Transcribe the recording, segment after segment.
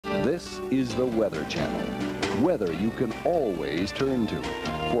This is the Weather Channel. Weather you can always turn to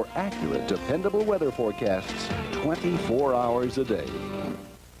for accurate, dependable weather forecasts 24 hours a day.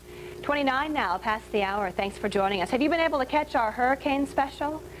 29 now, past the hour. Thanks for joining us. Have you been able to catch our hurricane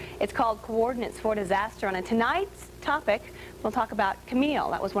special? It's called Coordinates for Disaster. And in tonight's topic, we'll talk about Camille.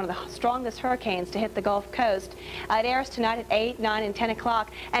 That was one of the strongest hurricanes to hit the Gulf Coast. It airs tonight at 8, 9, and 10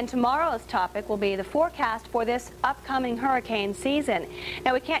 o'clock. And tomorrow's topic will be the forecast for this upcoming hurricane season.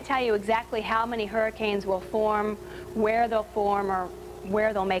 Now, we can't tell you exactly how many hurricanes will form, where they'll form, or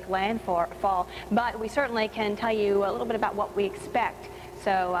where they'll make landfall, but we certainly can tell you a little bit about what we expect.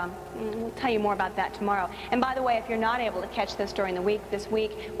 So we'll tell you more about that tomorrow. And by the way, if you're not able to catch this during the week, this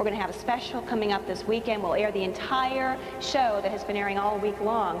week, we're going to have a special coming up this weekend. We'll air the entire show that has been airing all week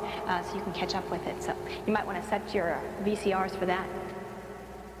long, so you can catch up with it. So you might want to set your VCRs for that.